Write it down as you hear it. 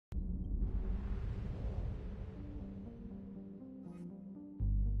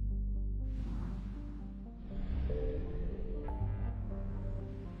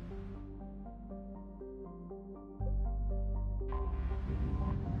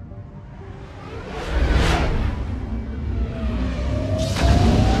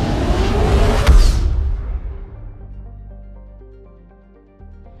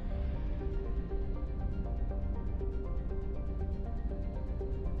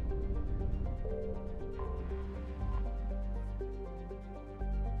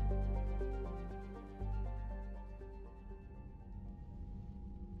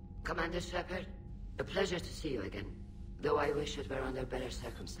Commander Shepard, a pleasure to see you again. Though I wish it were under better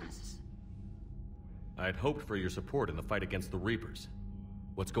circumstances. I'd hoped for your support in the fight against the Reapers.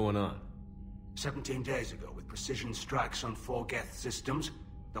 What's going on? 17 days ago, with precision strikes on 4 Geth systems,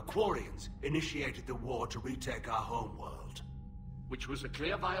 the Quarians initiated the war to retake our homeworld. Which was a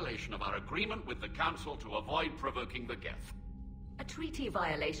clear violation of our agreement with the Council to avoid provoking the Geth. A treaty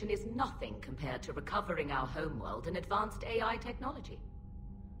violation is nothing compared to recovering our homeworld and advanced AI technology.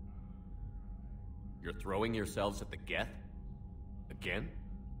 You're throwing yourselves at the Geth? Again?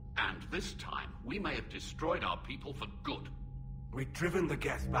 And this time, we may have destroyed our people for good. We'd driven the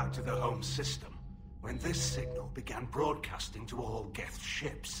Geth back to the home system, when this signal began broadcasting to all Geth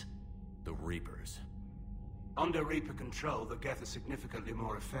ships. The Reapers. Under Reaper control, the Geth are significantly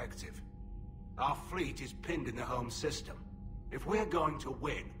more effective. Our fleet is pinned in the home system. If we're going to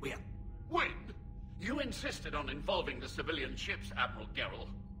win, we're... Win? You insisted on involving the civilian ships, Admiral Gerrel.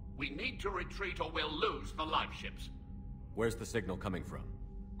 We need to retreat or we'll lose the live ships. Where's the signal coming from?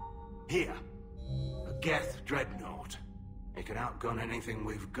 Here. A Geth Dreadnaught. It can outgun anything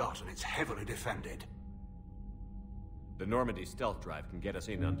we've got, and it's heavily defended. The Normandy stealth drive can get us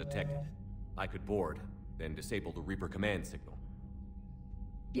in undetected. I could board, then disable the Reaper command signal.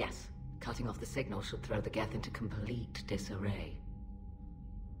 Yes, cutting off the signal should throw the Geth into complete disarray.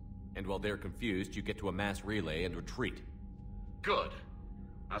 And while they're confused, you get to a mass relay and retreat. Good.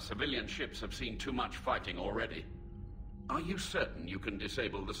 Our civilian ships have seen too much fighting already. Are you certain you can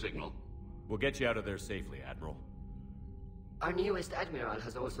disable the signal? We'll get you out of there safely, Admiral. Our newest Admiral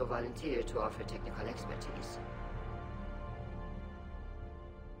has also volunteered to offer technical expertise.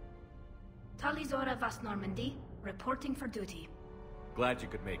 Talizora Vas Normandy, reporting for duty. Glad you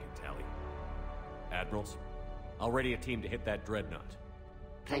could make it, Tally. Admirals, I'll ready a team to hit that Dreadnought.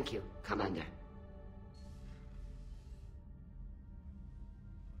 Thank you, Commander.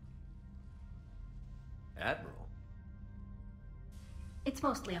 Admiral? It's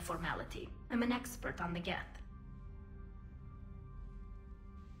mostly a formality. I'm an expert on the Geth.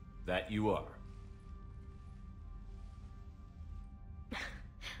 That you are.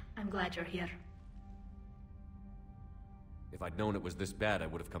 I'm glad you're here. If I'd known it was this bad, I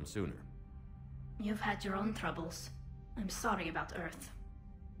would have come sooner. You've had your own troubles. I'm sorry about Earth.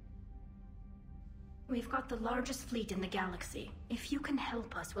 We've got the largest fleet in the galaxy. If you can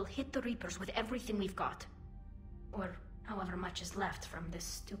help us, we'll hit the Reapers with everything we've got. Or however much is left from this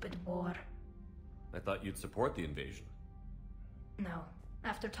stupid war. I thought you'd support the invasion. No.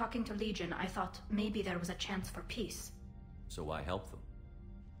 After talking to Legion, I thought maybe there was a chance for peace. So why help them?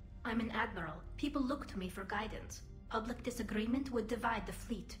 I'm an admiral. People look to me for guidance. Public disagreement would divide the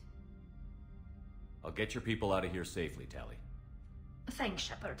fleet. I'll get your people out of here safely, Tally. Thanks,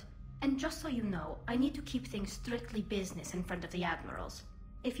 Shepard. And just so you know, I need to keep things strictly business in front of the admirals.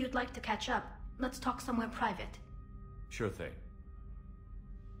 If you'd like to catch up, let's talk somewhere private. Sure thing.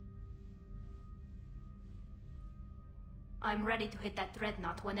 I'm ready to hit that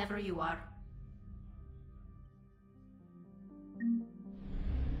Dreadnought whenever you are.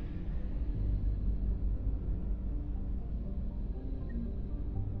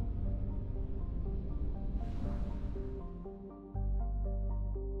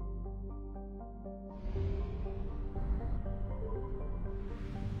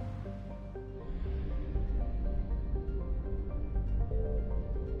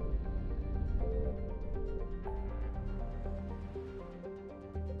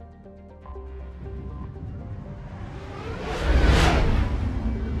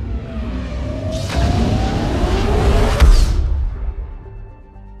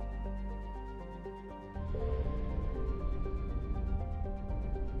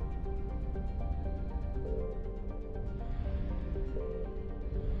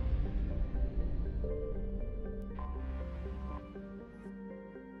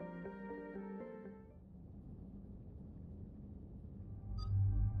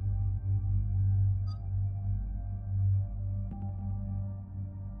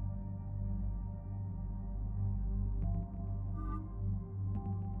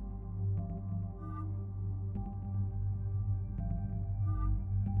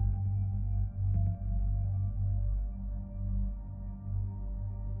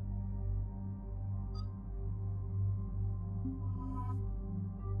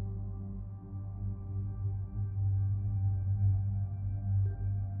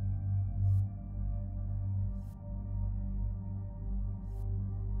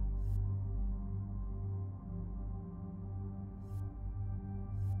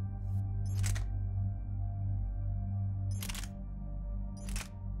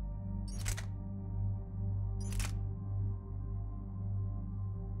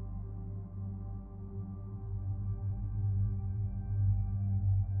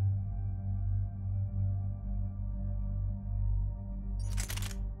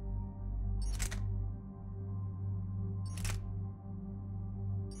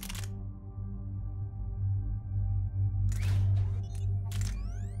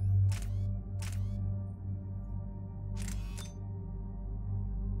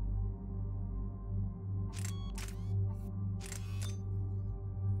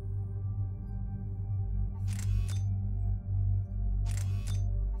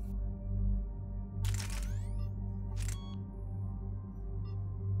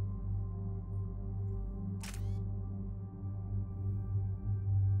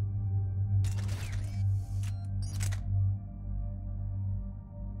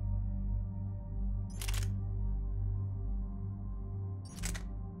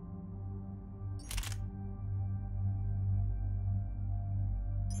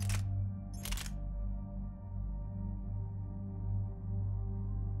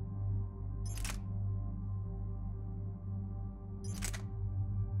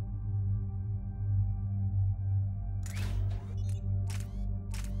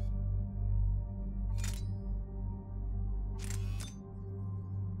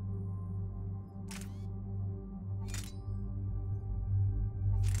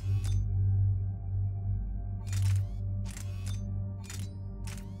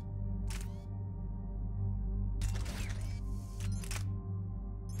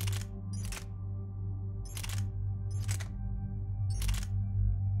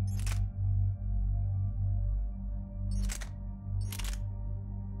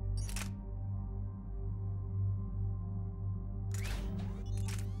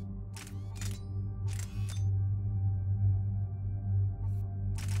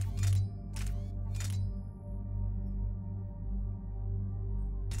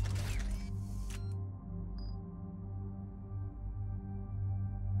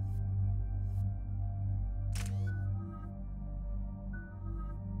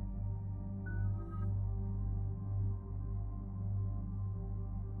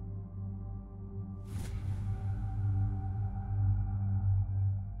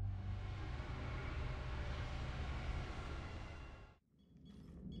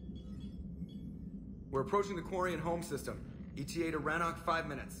 We're approaching the Quarian home system. ETA to Rannoch, 5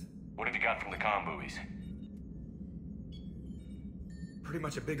 minutes. What have you got from the comm buoys? Pretty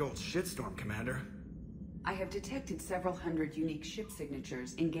much a big old shitstorm, Commander. I have detected several hundred unique ship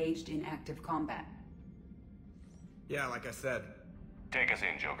signatures engaged in active combat. Yeah, like I said. Take us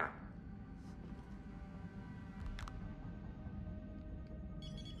in, Joker.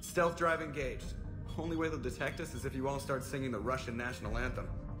 Stealth drive engaged. Only way they'll detect us is if you all start singing the Russian national anthem.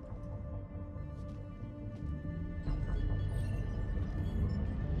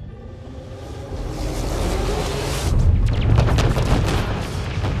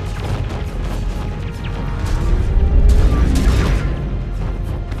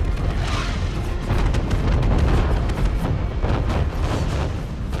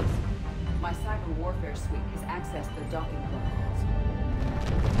 My cyber warfare suite has accessed their docking protocols.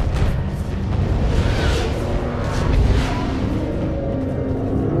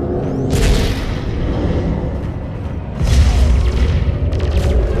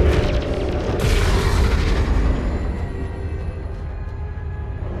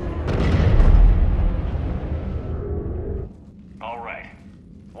 All right.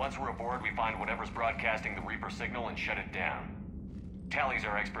 Once we're aboard, we find whatever's broadcasting the Reaper signal and shut it down. Tally's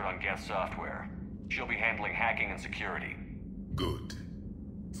our expert on Geth software. She'll be handling hacking and security. Good.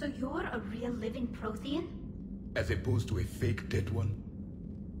 So you're a real living Prothean? As opposed to a fake dead one?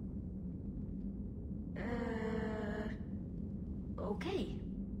 Okay.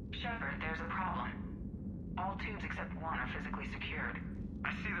 Shepard, there's a problem. All tubes except one are physically secured.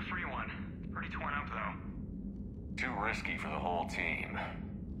 I see the free one. Pretty torn up, though. Too risky for the whole team.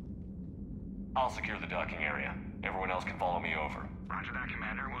 I'll secure the docking area. Everyone else can follow me over. Roger that,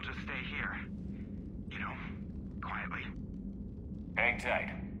 Commander. We'll just stay here. You know, quietly. Hang tight.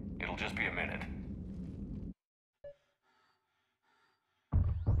 It'll just be a minute.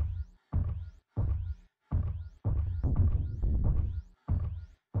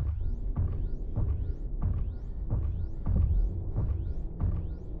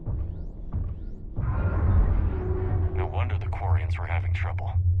 No wonder the Quarians were having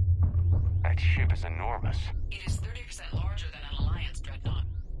trouble. That ship is enormous. It is 30% larger than an Alliance Dreadnaught.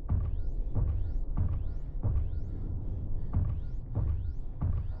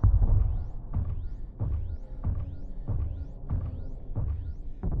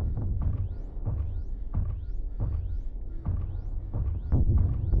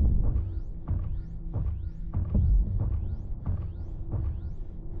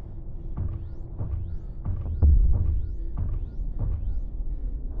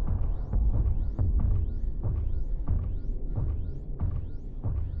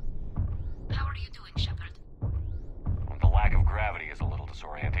 How are you doing, Shepard? The lack of gravity is a little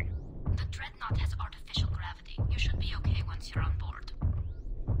disorienting. The Dreadnought has artificial gravity. You should be okay once you're on board.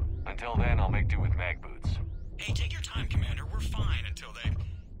 Until then, I'll make do with mag boots. Hey, take your time, Commander. We're fine until they,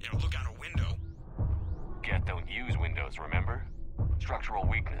 look out a window. Geth don't use windows, remember? Structural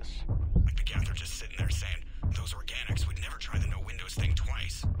weakness. Like the Geth are just sitting there saying, those organics would never try the no windows thing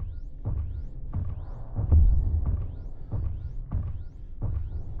twice.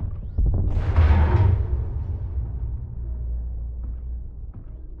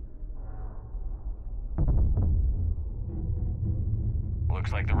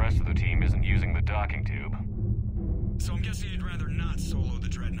 Looks like the rest of the team isn't using the docking tube. So I'm guessing you'd rather not solo the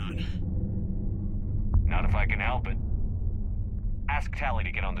Dreadnought. Not if I can help it. Ask Tally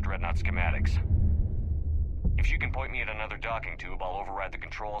to get on the Dreadnought schematics. If she can point me at another docking tube, I'll override the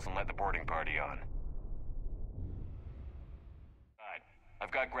controls and let the boarding party on. Alright,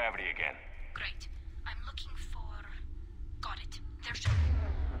 I've got gravity again. Great. I'm looking for... Got it. There should...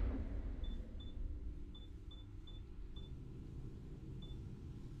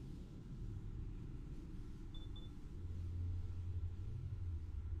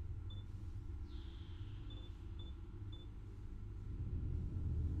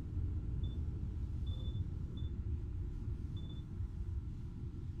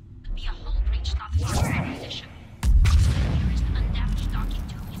 be a hull breach not far from our position. The nearest undamaged docking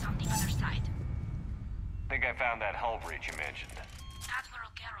tube is on the other side. Think I found that hull breach you mentioned.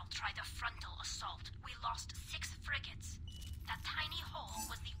 Admiral Geralt tried a frontal assault. We lost 6 frigates. That tiny hole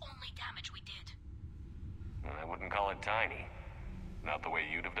was the only damage we did. I wouldn't call it tiny. Not the way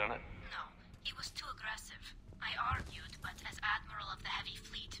you'd have done it? No, it was too aggressive. I argued, but as Admiral of the Heavy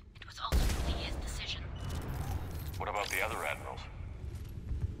Fleet, it was ultimately his decision. What about the other admirals?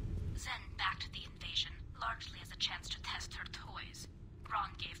 Zen backed the invasion, largely as a chance to test her toys.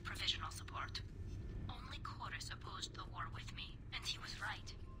 Ron gave provisional support. Only Chorus opposed the war with me, and he was right.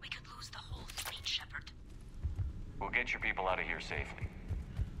 We could lose the whole fleet, Shepard. We'll get your people out of here safely.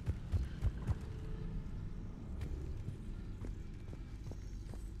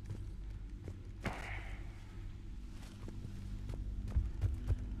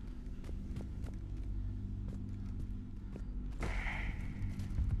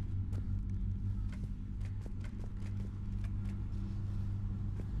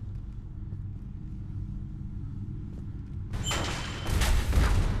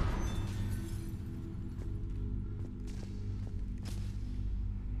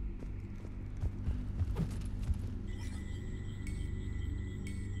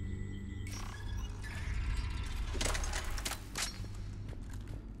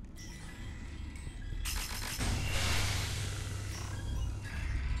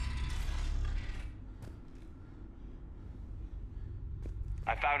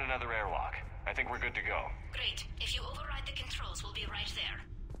 I found another airlock. I think we're good to go. Great. If you override the controls, we'll be right there.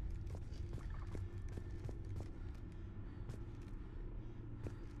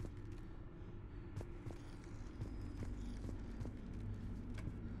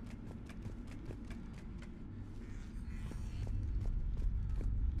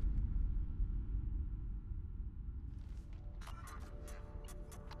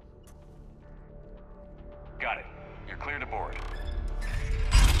 Got it. You're clear to board.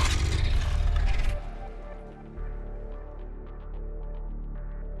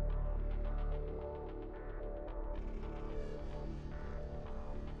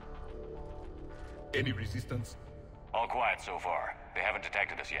 Any resistance? All quiet so far. They haven't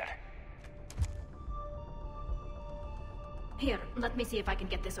detected us yet. Here, let me see if I can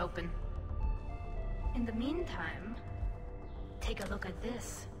get this open. In the meantime, take a look at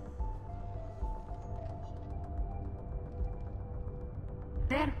this.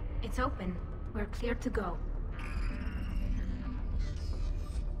 There, it's open. We're clear to go.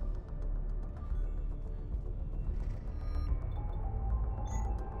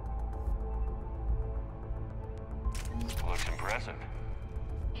 Looks impressive.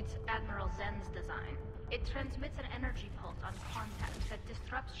 It's Admiral Zen's design. It transmits an energy pulse on contact that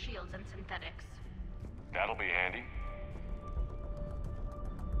disrupts shields and synthetics. That'll be handy.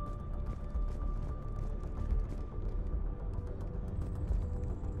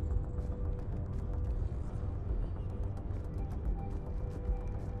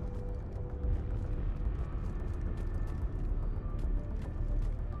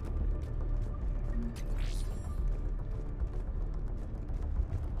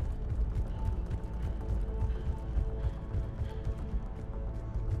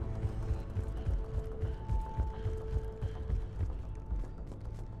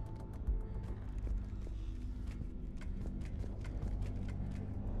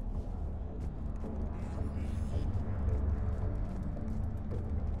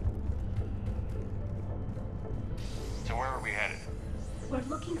 So where are we headed? We're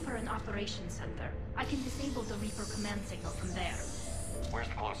looking for an operations center. I can disable the Reaper command signal from there. Where's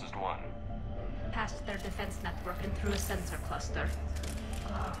the closest one? Past their defense network and through a sensor cluster.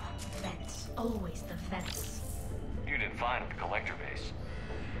 Oh, vents. Always the vents. You did fine at the collector base.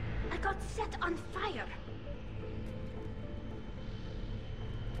 I got set on fire.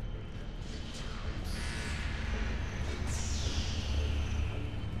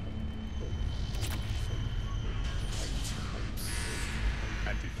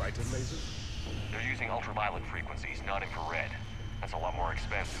 Anti-fighter lasers? They're using ultraviolet frequencies, not infrared. That's a lot more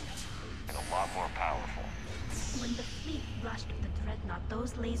expensive. And a lot more powerful. When the fleet rushed the Dreadnought,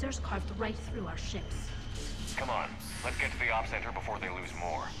 those lasers carved right through our ships. Come on, let's get to the op center before they lose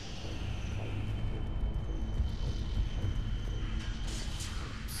more.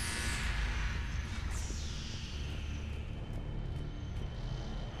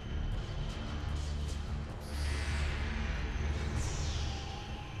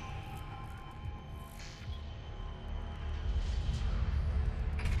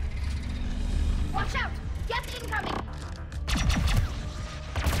 Watch out! Geth incoming!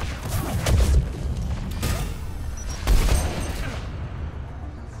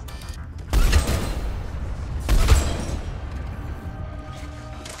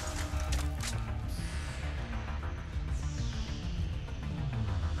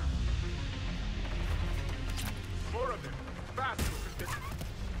 More of them! Fast!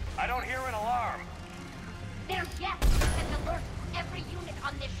 I don't hear an alarm. They're Geth and alert every unit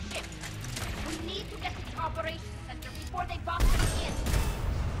on this ship. We need to get to the operations center before they box us in.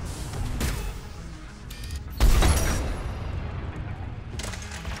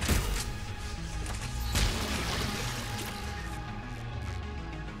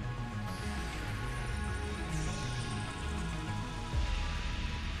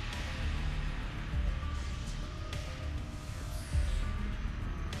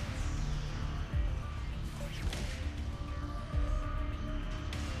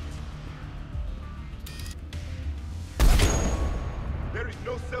 There is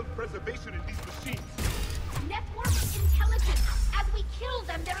no self-preservation in these machines. Network intelligence. As we kill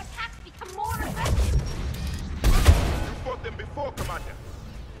them, their attacks become more effective. You fought them before, Commander.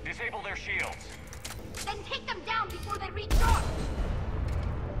 Disable their shields. Then take them down before they recharge.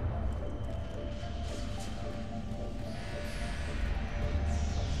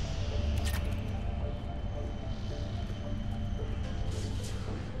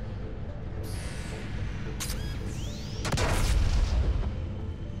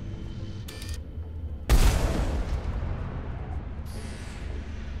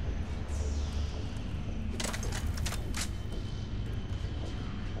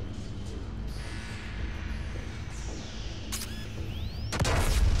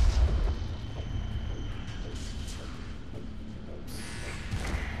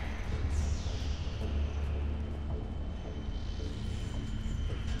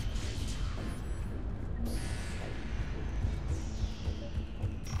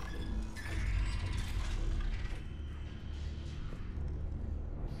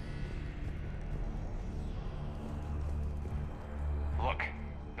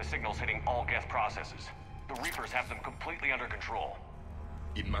 signals hitting all Geth processes. The Reapers have them completely under control.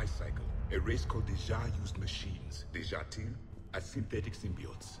 In my cycle, a race called the Jah used machines, the Jatil, as synthetic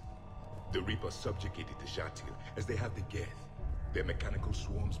symbiotes. The Reapers subjugated the Jatil as they have the Geth. Their mechanical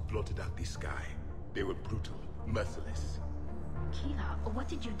swarms blotted out the sky. They were brutal, merciless. Kira, what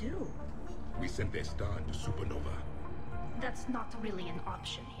did you do? We sent their star into supernova. That's not really an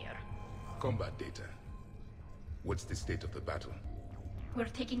option here. Combat data. What's the state of the battle? We're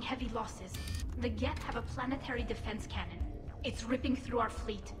taking heavy losses. The Geth have a planetary defense cannon. It's ripping through our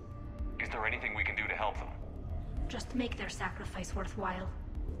fleet. Is there anything we can do to help them? Just make their sacrifice worthwhile.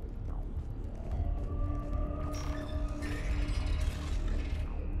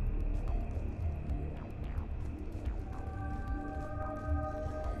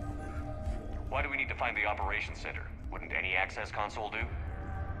 Why do we need to find the operations center? Wouldn't any access console do?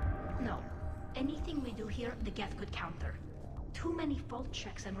 No. Anything we do here, the Geth could counter. Too many fault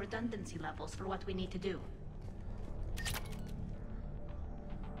checks and redundancy levels for what we need to do.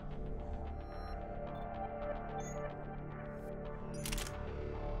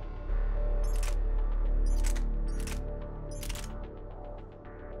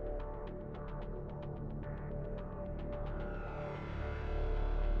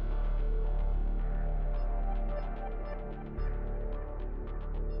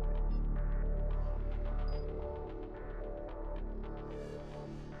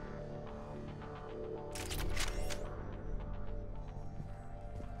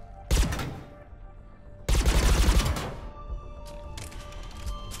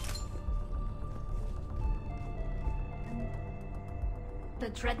 The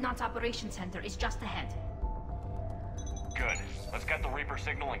Dreadnought Operations Center is just ahead. Good. Let's get the Reaper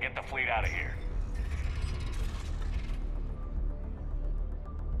signal and get the fleet out of here.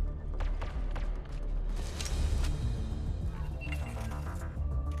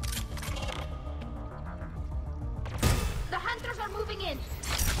 The hunters are moving in!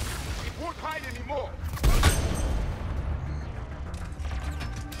 It won't hide anymore!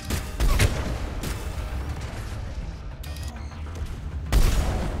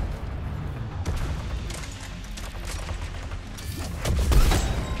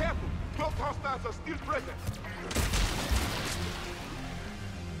 Hostiles are still present.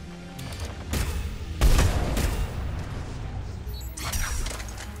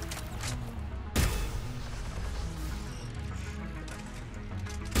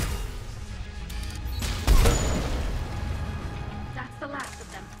 That's the last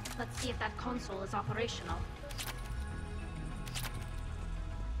of them. Let's see if that console is operational.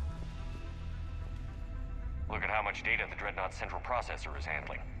 Look at how much data the Dreadnought central processor is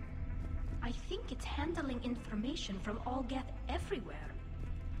handling. I think it's handling information from all Geth everywhere.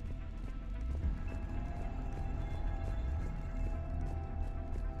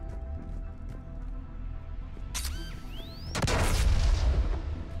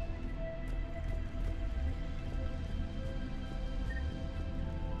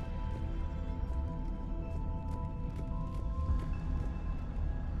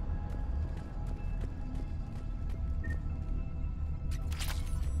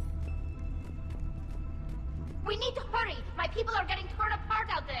 We need to hurry! My people are getting torn apart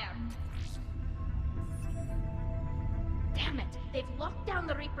out there! Damn it! They've locked down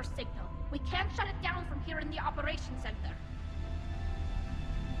the Reaper signal. We can't shut it down from here in the operations center.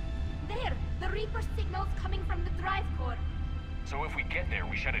 There! The Reaper signal's coming from the drive core. So if we get there,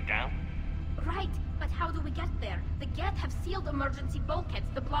 we shut it down? Right, but how do we get there? The Geth have sealed emergency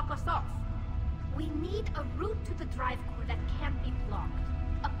bulkheads to block us off. We need a route to the drive core that can't be blocked.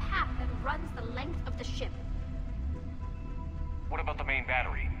 A path that runs the length of the ship. What about the main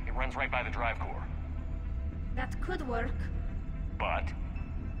battery? It runs right by the drive core. That could work. But?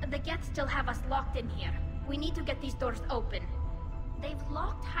 The Geth still have us locked in here. We need to get these doors open. They've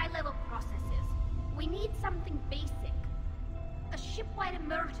locked high-level processes. We need something basic. A ship-wide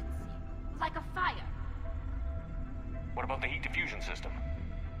emergency. Like a fire. What about the heat diffusion system?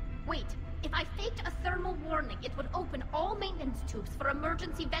 Wait, if I faked a thermal warning, it would open all maintenance tubes for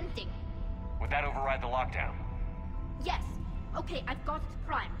emergency venting. Would that override the lockdown? Yes. Okay, I've got it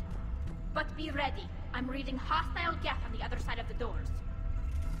primed. But be ready. I'm reading hostile Geth on the other side of the doors.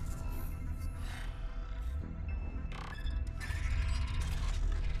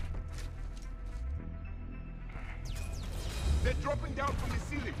 They're dropping down from the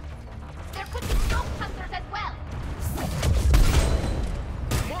ceiling. There could be smoke hunters as well.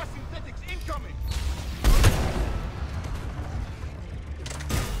 More synthetics incoming.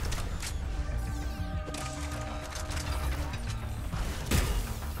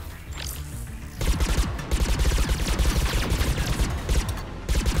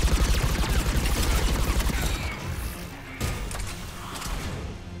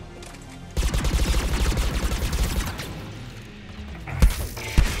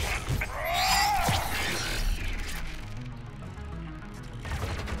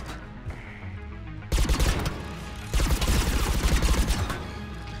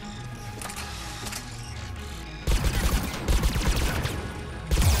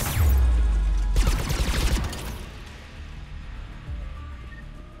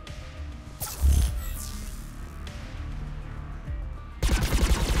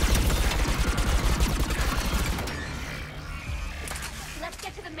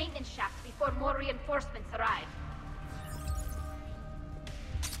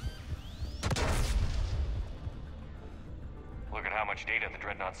 much data the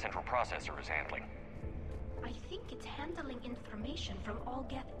Dreadnought central processor is handling. I think it's handling information from all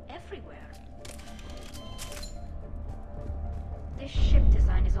Geth everywhere. This ship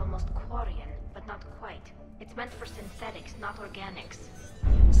design is almost Quarian, but not quite. It's meant for synthetics, not organics.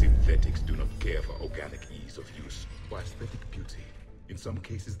 Synthetics do not care for organic ease of use or aesthetic beauty. In some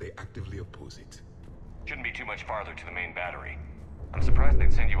cases, they actively oppose it. Shouldn't be too much farther to the main battery. I'm surprised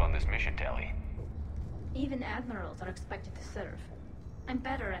they'd send you on this mission, Tali. Even admirals are expected to serve. I'm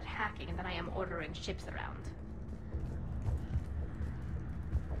better at hacking than I am ordering ships around.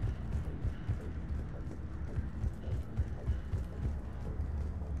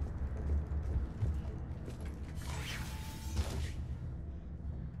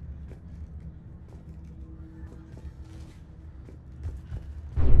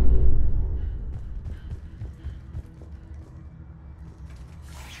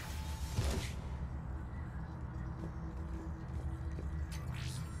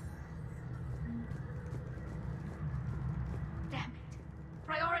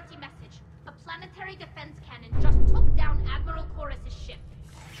 Defense cannon just took down Admiral Chorus's ship.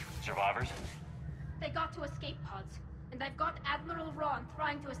 Survivors? They got to escape pods, and I've got Admiral Ron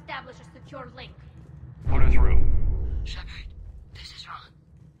trying to establish a secure link. Put her through. Shepard, this is Ron.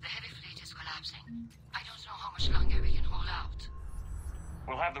 The heavy fleet is collapsing. I don't know how much longer we can hold out.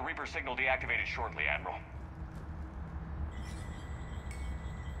 We'll have the Reaper signal deactivated shortly, Admiral.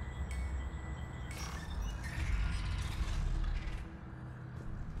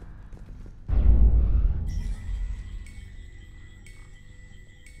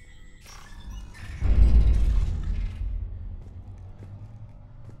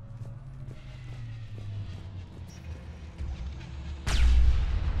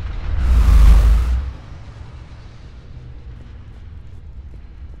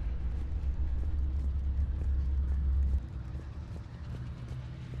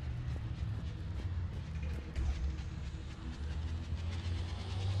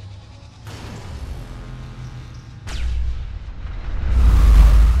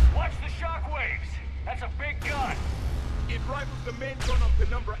 The main gun of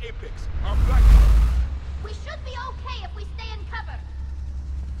Penumbra Apex. Our black... We should be okay if we stay in cover.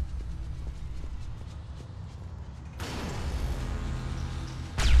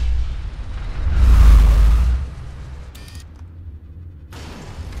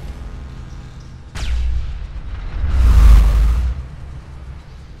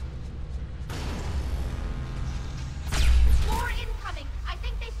 More incoming. I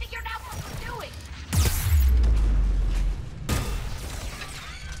think they figured out what we're doing.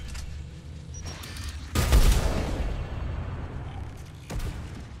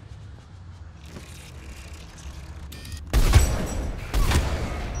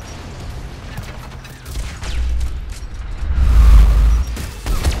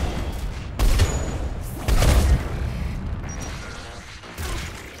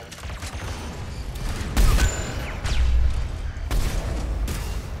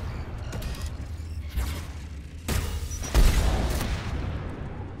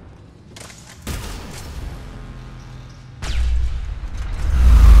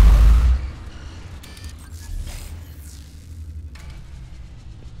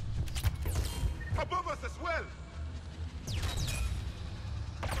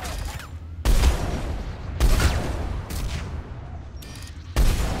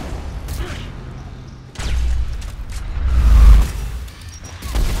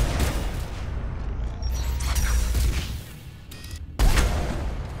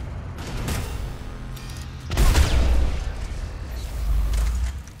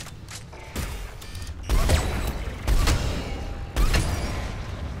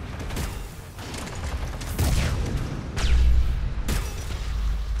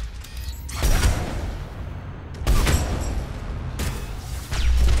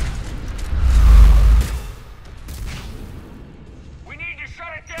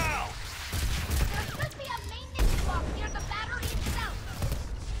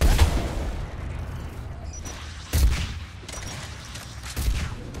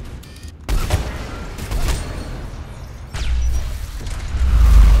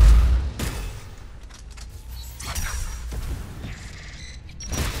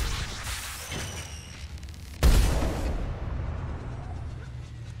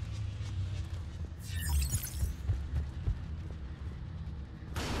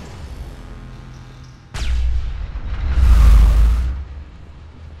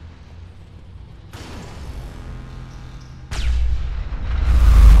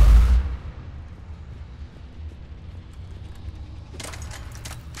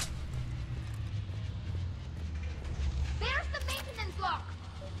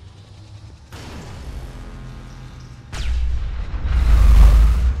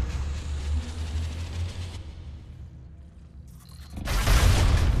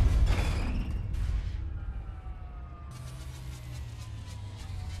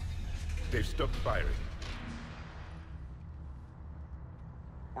 They've stopped firing.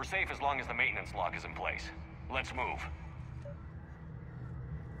 We're safe as long as the maintenance lock is in place. Let's move.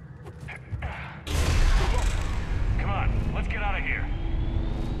 Come on, let's get out of here.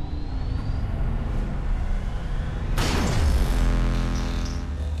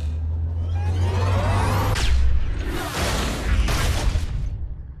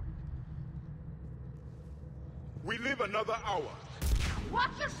 We live another hour.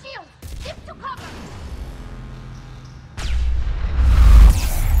 Watch your shield! Keep to cover!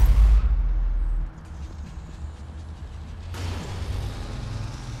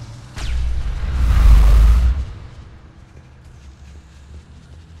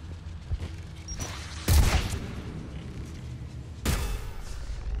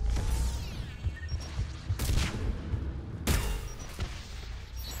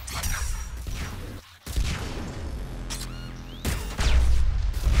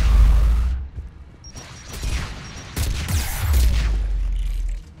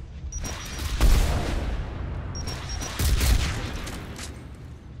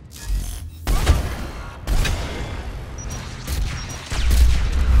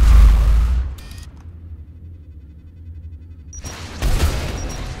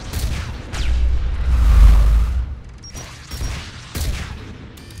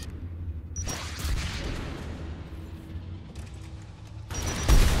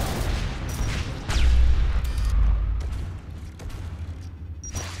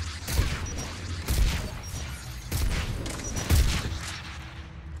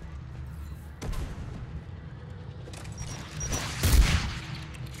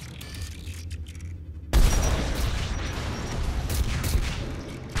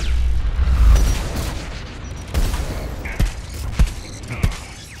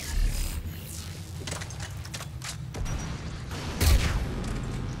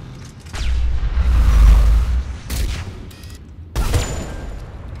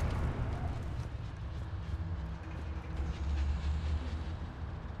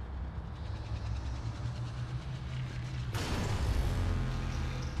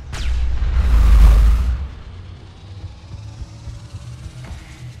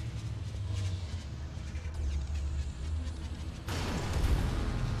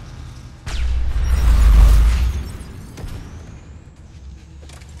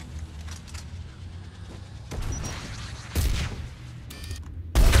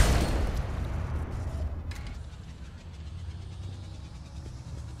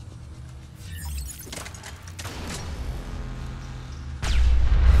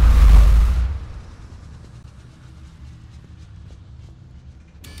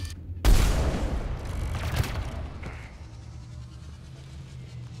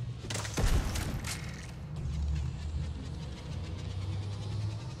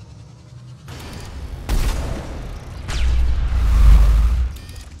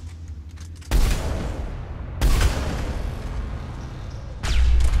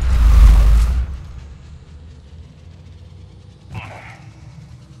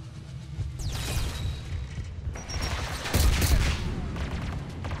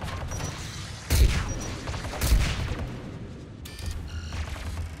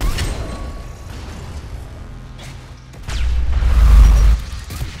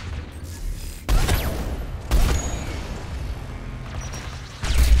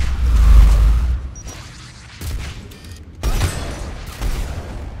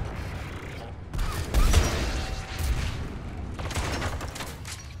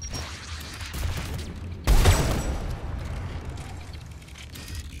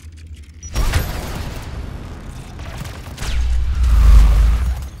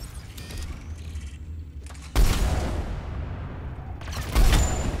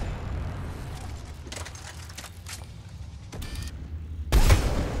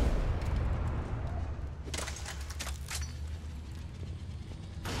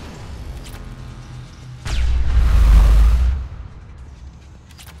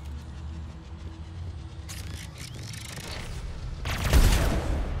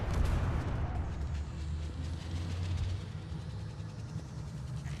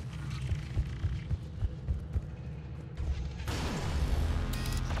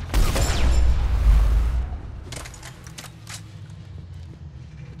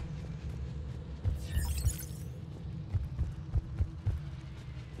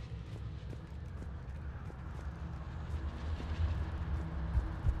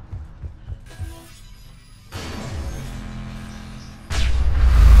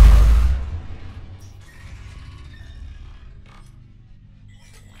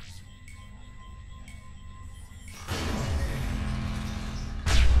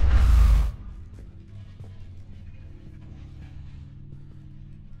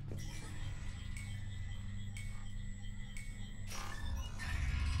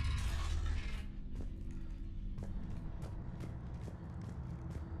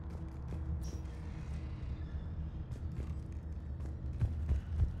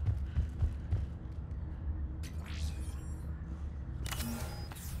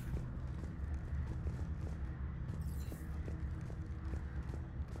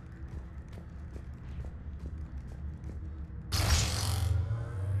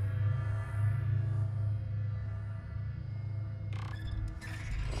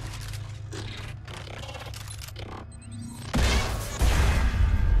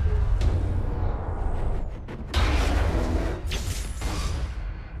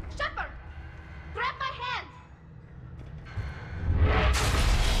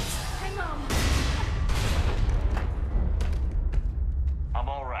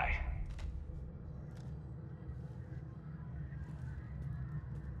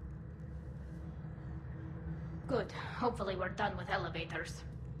 Good. Hopefully we're done with elevators.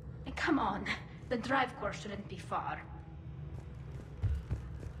 And come on, the drive core shouldn't be far.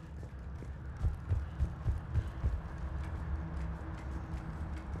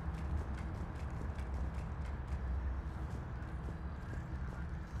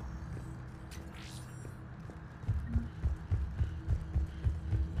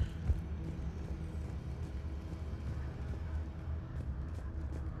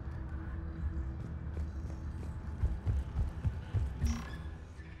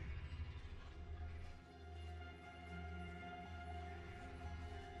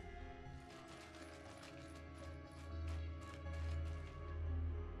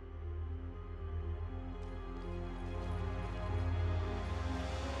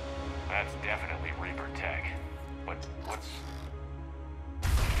 That's definitely Reaper tech. But what's...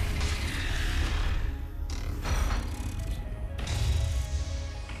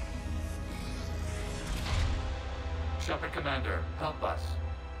 Shepard Commander, help us.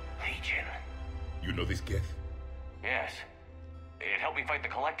 Legion. You know this Geth? Yes. It helped me fight the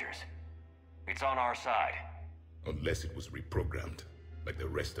Collectors. It's on our side. Unless it was reprogrammed, like the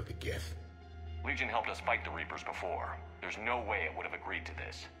rest of the Geth. Legion helped us fight the Reapers before. There's no way it would have agreed to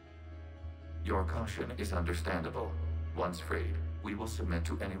this. Your caution is understandable. Once freed, we will submit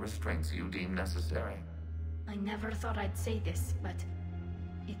to any restraints you deem necessary. I never thought I'd say this, but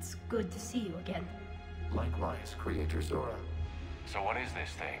it's good to see you again. Likewise, Creator Zora. So what is this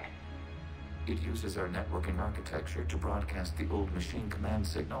thing? It uses our networking architecture to broadcast the old machine command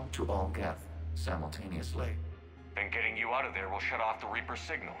signal to all Geth simultaneously. Then getting you out of there will shut off the Reaper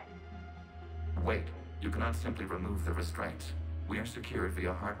signal. Wait, you cannot simply remove the restraints. We are secured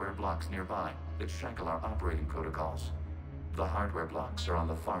via hardware blocks nearby that shackle our operating protocols. The hardware blocks are on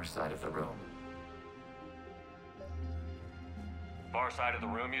the far side of the room. Far side of the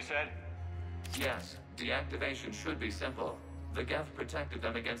room, you said? Yes, deactivation should be simple. The Geth protected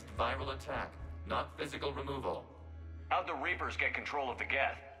them against viral attack, not physical removal. How'd the Reapers get control of the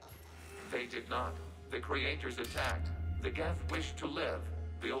Geth? They did not. The Creators attacked. The Geth wished to live.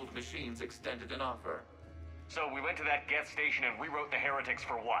 The old machines extended an offer. So we went to that Geth station and rewrote the heretics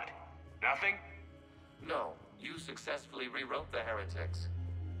for what? Nothing? No, you successfully rewrote the heretics.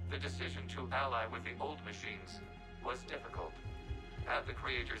 The decision to ally with the old machines was difficult. Had the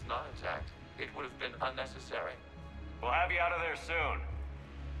Creators not attacked, it would have been unnecessary. We'll have you out of there soon.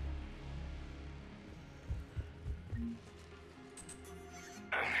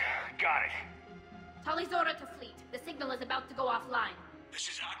 Got it. Tali Zora to fleet. The signal is about to go offline. This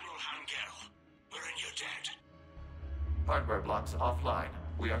is Admiral Hangel. We're in your debt. Hardware blocks offline.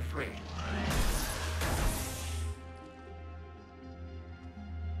 We are free.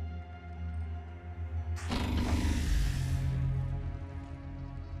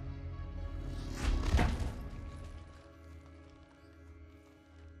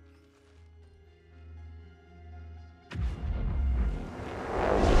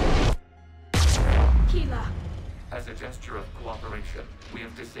 As a gesture of cooperation, we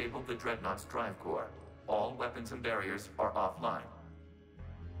have disabled the Dreadnaught's drive core. All weapons and barriers are offline.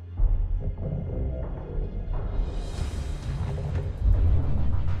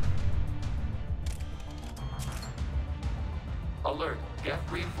 Alert!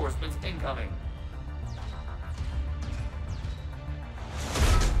 Geth reinforcements incoming!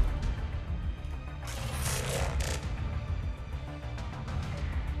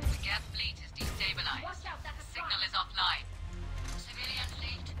 The Geth fleet is destabilized. Watch out, that's a Signal is offline. Civilian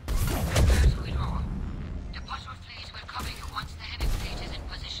fleet, prepare to withdraw. The patrol fleet will cover you once the heavy fleet is in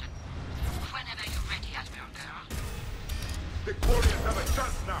position. Whenever you're ready, Admiral Girl. The Warriors have a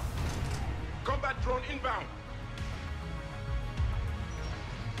chance now. Combat drone inbound.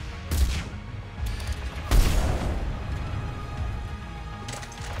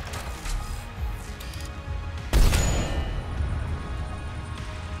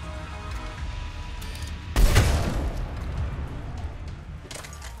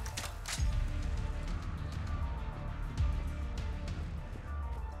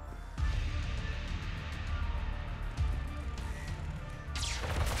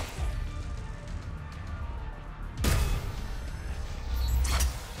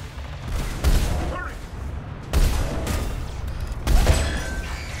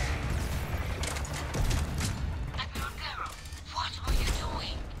 Admiral Girl, what are you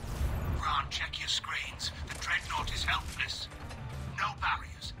doing? Ron, check your screens. The Dreadnought is helpless. No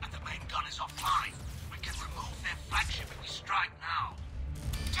barriers, and the main gun is offline. We can remove their flagship if we strike now.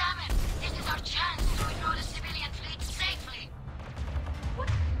 Damn it! This is our chance to withdraw the civilian fleet safely. What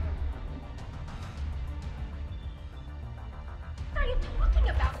are you talking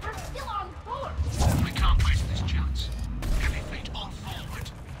about? We're still on board. We can't waste this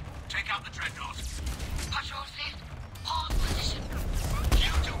out the Dreadnought. Patrol fleet, hold position.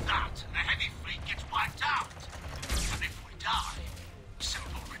 You do that, and the heavy fleet gets wiped out. And if we die,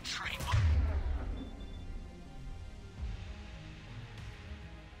 simple retreat.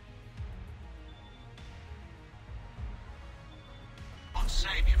 Won't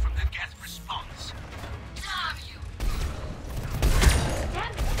save you from the Geth response. Damn you!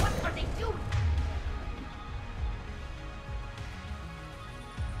 Damn it, what are they doing?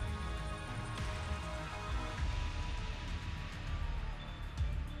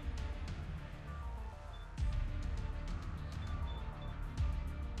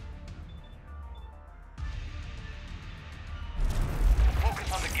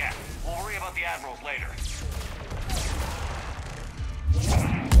 Focus on the Geth. We'll worry about the admirals later.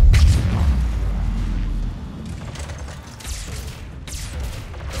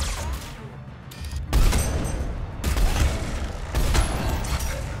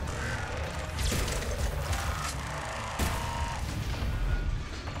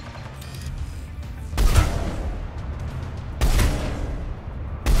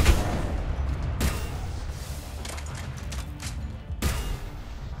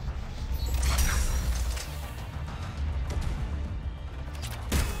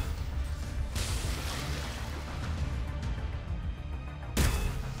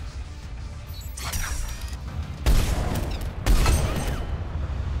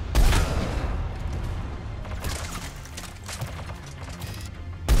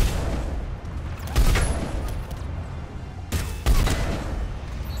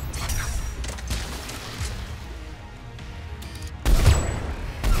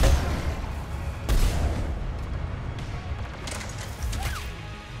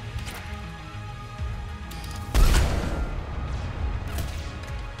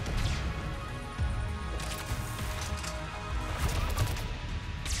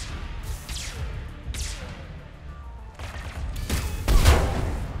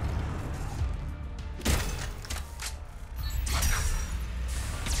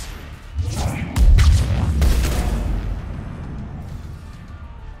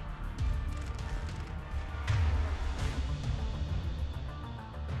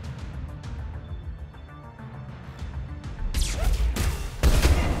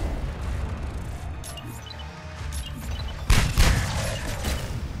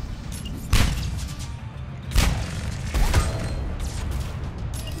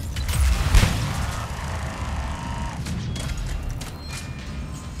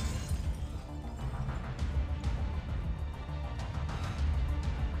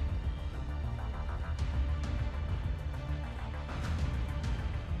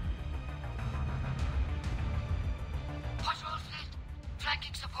 Patrol fleet,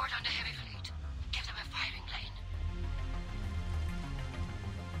 flanking support on the heavy fleet. Give them a firing lane.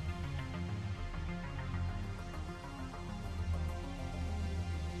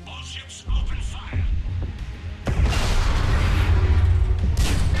 All ships open fire.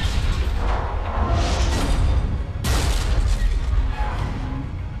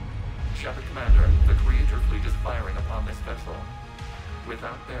 Shepard Commander, the Creator fleet is firing upon this vessel.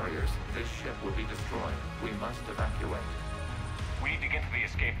 Without barriers, this ship will be destroyed. We must evacuate. We need to get to the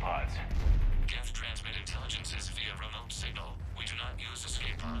escape pods. Geth transmit intelligences via remote signal. We do not use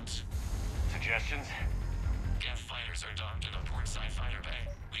escape pods. Suggestions? Geth fighters are docked in a port side fighter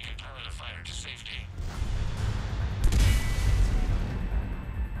bay. We can pilot a fighter to safety.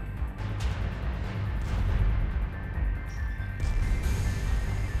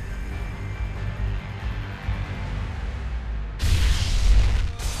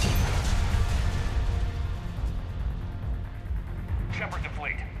 Shepard to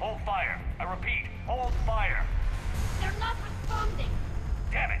fleet. Hold fire. I repeat, hold fire. They're not responding.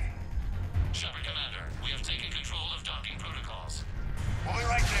 Damn it. Shepard Commander, we have taken control of docking protocols. We'll be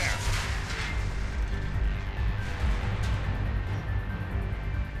right there.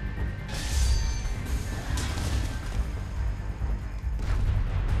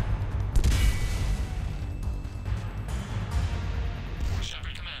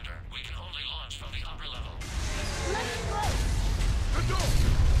 Shepard Commander, we can only launch from the upper level. Let's go.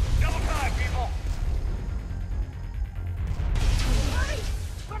 Double time, people. Hurry!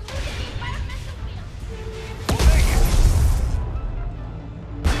 We're losing the environmental field. We'll make it.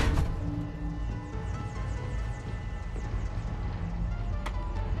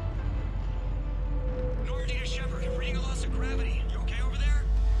 Normandy to Shepard, reading a loss of gravity. You okay over there?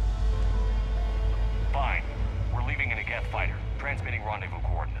 Fine. We're leaving in a Geth fighter. Transmitting rendezvous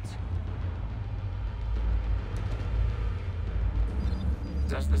coordinates.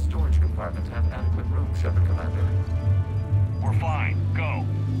 Does the storage compartment have adequate room, Shepard Commander? We're fine. Go.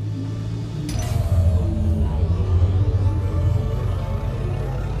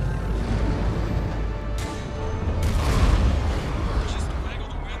 Just waggle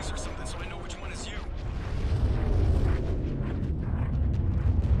the wings or something so I know which one is you.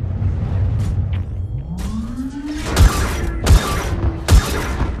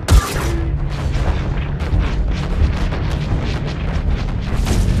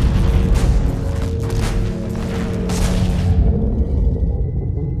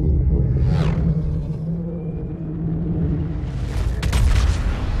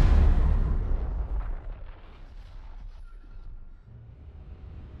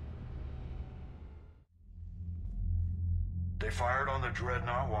 They fired on the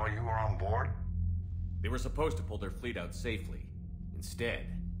Dreadnought while you were on board? They were supposed to pull their fleet out safely. Instead...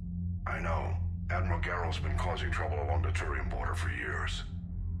 I know. Admiral Garrow's been causing trouble along the Turian border for years.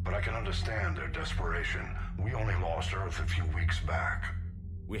 But I can understand their desperation. We only lost Earth a few weeks back.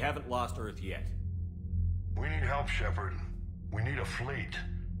 We haven't lost Earth yet. We need help, Shepard. We need a fleet.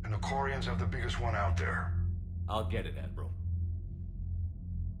 And the Corians have the biggest one out there. I'll get it, Admiral.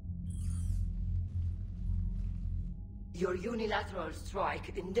 Your unilateral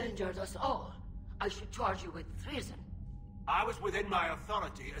strike endangered us all. I should charge you with treason. I was within my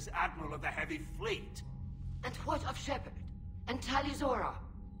authority as Admiral of the Heavy Fleet. And what of Shepard? And Talizora?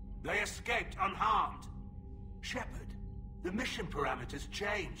 They escaped unharmed. Shepard, the mission parameters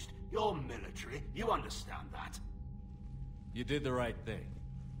changed. You're military, you understand that. You did the right thing.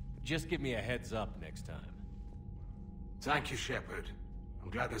 Just give me a heads up next time. Thank you, Shepard. I'm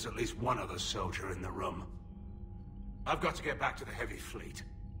glad there's at least one other soldier in the room. I've got to get back to the Heavy Fleet.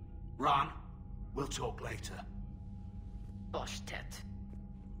 Ron, we'll talk later. Oshtet.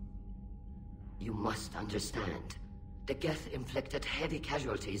 You must understand. The Geth inflicted heavy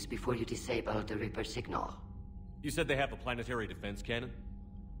casualties before you disabled the Reaper signal. You said they have a planetary defense cannon?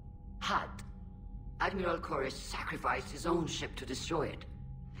 Had. Admiral Chorus sacrificed his own ship to destroy it.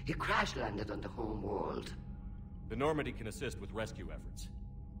 He crash-landed on the home world. The Normandy can assist with rescue efforts.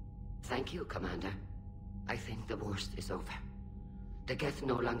 Thank you, Commander. I think the worst is over. The Geth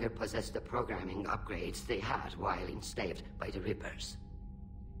no longer possess the programming upgrades they had while enslaved by the Reapers.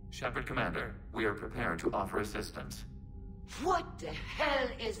 Shepard, Commander, we are prepared to offer assistance. What the hell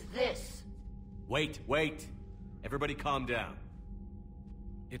is this? Wait. Everybody calm down.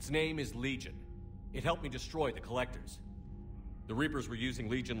 Its name is Legion. It helped me destroy the Collectors. The Reapers were using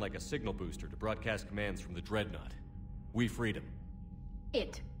Legion like a signal booster to broadcast commands from the Dreadnought. We freed him.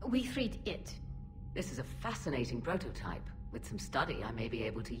 We freed it. This is a fascinating prototype. With some study, I may be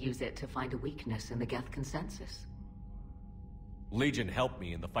able to use it to find a weakness in the Geth consensus. Legion helped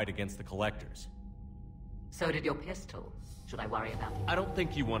me in the fight against the Collectors. So did your pistol. Should I worry about it? I don't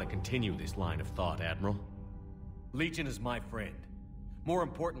think you want to continue this line of thought, Admiral. Legion is my friend. More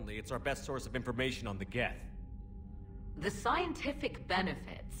importantly, it's our best source of information on the Geth. The scientific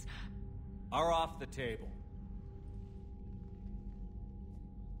benefits are off the table.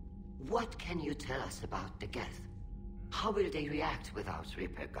 What can you tell us about the Geth? How will they react without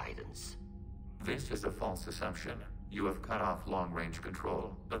Reaper guidance? This is a false assumption. You have cut off long-range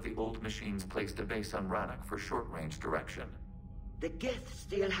control, but the old machines placed a base on Rannoch for short-range direction. The Geth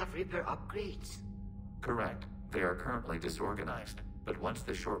still have Reaper upgrades? Correct. They are currently disorganized, but once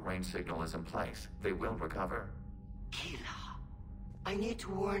the short-range signal is in place, they will recover. Kila, I need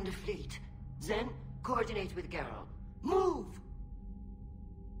to warn the fleet. Then, coordinate with Garrow. Move!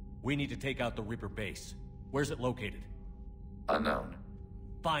 We need to take out the Reaper base. Where's it located? Unknown.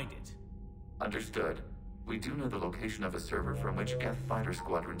 Find it. Understood. We do know the location of a server from which Geth fighter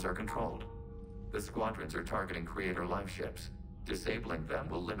squadrons are controlled. The squadrons are targeting Creator live ships. Disabling them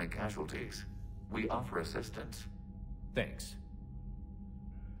will limit casualties. We offer assistance. Thanks.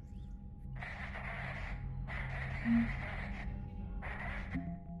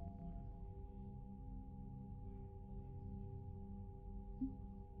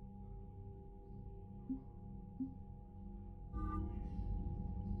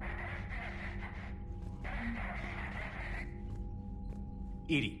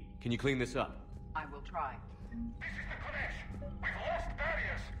 Edie, can you clean this up? I will try. This is the Konesh. We've lost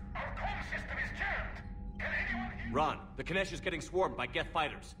barriers. Our comm system is jammed. Can anyone hear? Ron, the Konesh is getting swarmed by Geth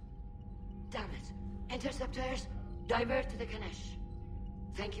fighters. Damn it. Interceptors, divert to the Konesh.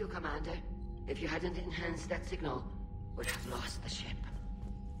 Thank you, Commander. If you hadn't enhanced that signal, we'd have lost the ship.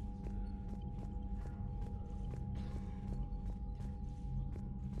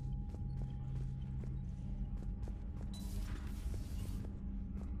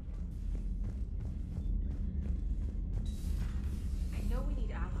 I know we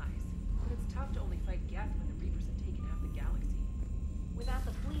need allies, but it's tough to only fight Geth when the Reapers have taken half the galaxy.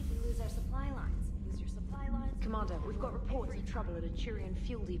 reports of trouble at a Turian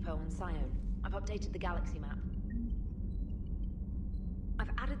fuel depot on Scion. I've updated the galaxy map. I've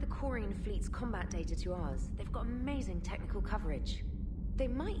added the Corian fleet's combat data to ours. They've got amazing technical coverage. They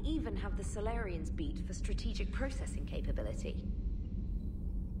might even have the Solarians beat for strategic processing capability.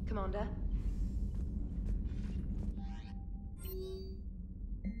 Commander,